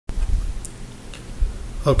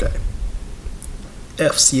Okay.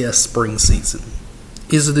 FCS spring season.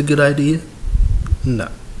 Is it a good idea? No,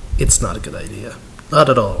 it's not a good idea. Not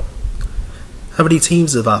at all. How many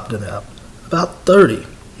teams have opted out? About 30,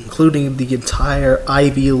 including the entire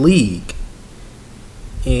Ivy League.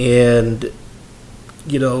 And,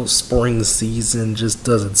 spring season just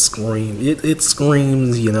doesn't scream. It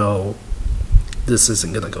screams, this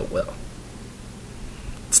isn't going to go well.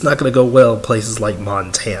 It's not going to go well in places like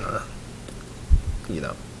Montana,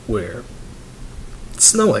 where it's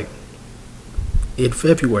snowing in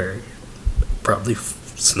February, probably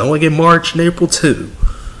snowing in March and April too.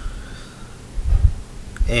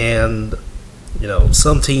 And,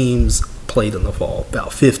 some teams played in the fall,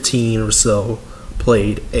 about 15 or so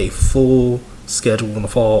played a full schedule in the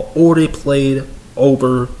fall, or they played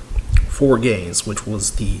over 4 games, which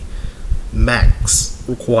was the max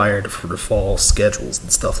required for the fall schedules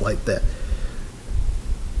and stuff like that.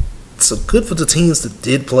 So good for the teams that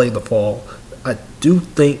did play in the fall. I do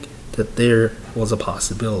think that there was a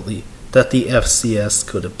possibility that the FCS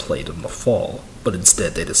could have played in the fall, but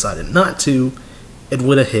instead they decided not to and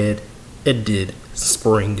went ahead and did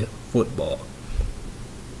spring football.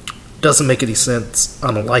 Doesn't make any sense.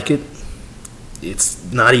 I don't like it.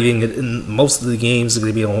 It's not even in most of the games are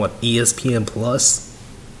going to be on ESPN Plus.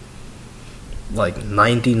 Like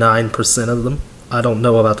 99% of them. I don't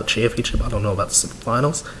know about the championship. I don't know about the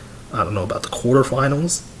semifinals. I don't know about the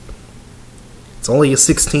quarterfinals. It's only a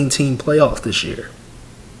 16-team playoff this year.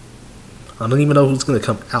 I don't even know who's going to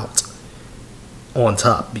come out on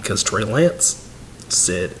top because Trey Lance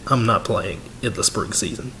said, I'm not playing in the spring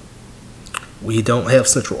season. We don't have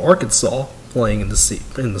Central Arkansas playing in the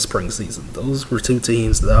spring season. Those were 2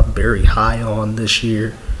 teams that I'm very high on this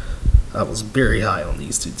year. I was very high on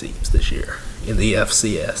these 2 teams this year in the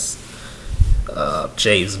FCS.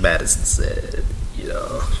 James Madison said,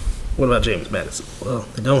 what about James Madison? Well,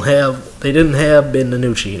 they didn't have Ben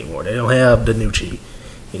DiNucci anymore. They don't have DiNucci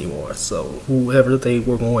anymore. So whoever they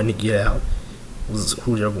were going to get out was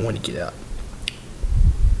who they were going to get out.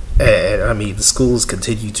 And the schools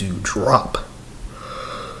continue to drop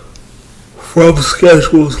from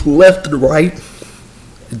schedules left and right,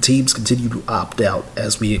 and teams continue to opt out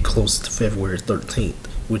as we get close to February 13th,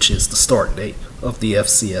 which is the start date of the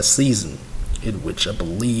FCS season, in which I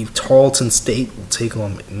believe Tarleton State will take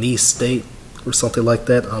on McNeese State or something like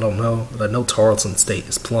that. I don't know, but I know Tarleton State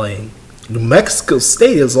is playing. New Mexico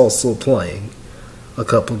State is also playing a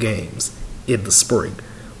couple games in the spring.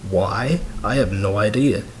 Why? I have no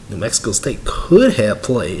idea. New Mexico State could have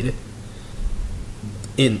played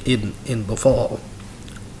in the fall,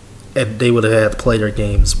 and they would have had to play their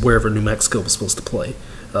games wherever New Mexico was supposed to play.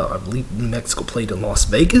 I believe New Mexico played in Las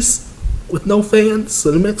Vegas with no fans,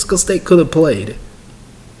 so New Mexico State could have played.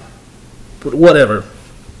 But whatever,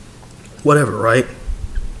 right?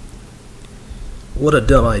 What a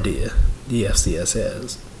dumb idea the FCS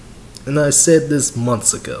has. And I said this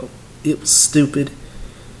months ago. It was stupid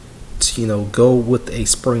to, go with a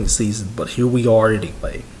spring season, but here we are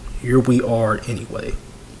anyway.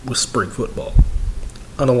 With spring football.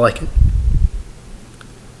 I don't like it.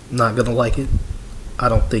 I'm not gonna like it. I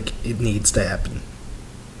don't think it needs to happen.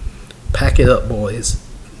 Pack it up, boys.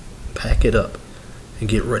 Pack it up and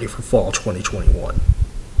get ready for fall 2021.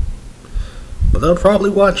 But I'll probably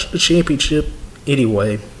watch the championship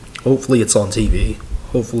anyway. Hopefully it's on TV.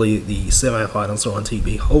 Hopefully the semifinals are on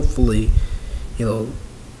TV. Hopefully,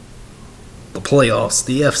 the playoffs,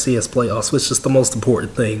 the FCS playoffs, which is the most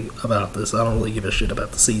important thing about this. I don't really give a shit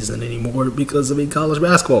about the season anymore because, college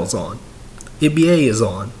basketball is on. NBA is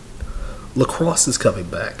on. Lacrosse is coming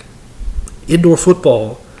back. Indoor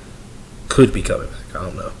football could be coming back. I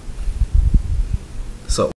don't know.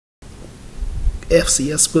 So,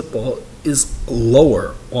 FCS football is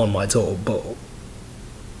lower on my total bowl.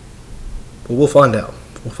 But we'll find out.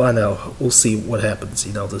 We'll see what happens.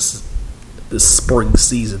 This spring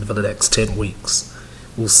season for the next 10 weeks.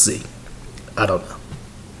 We'll see. I don't know.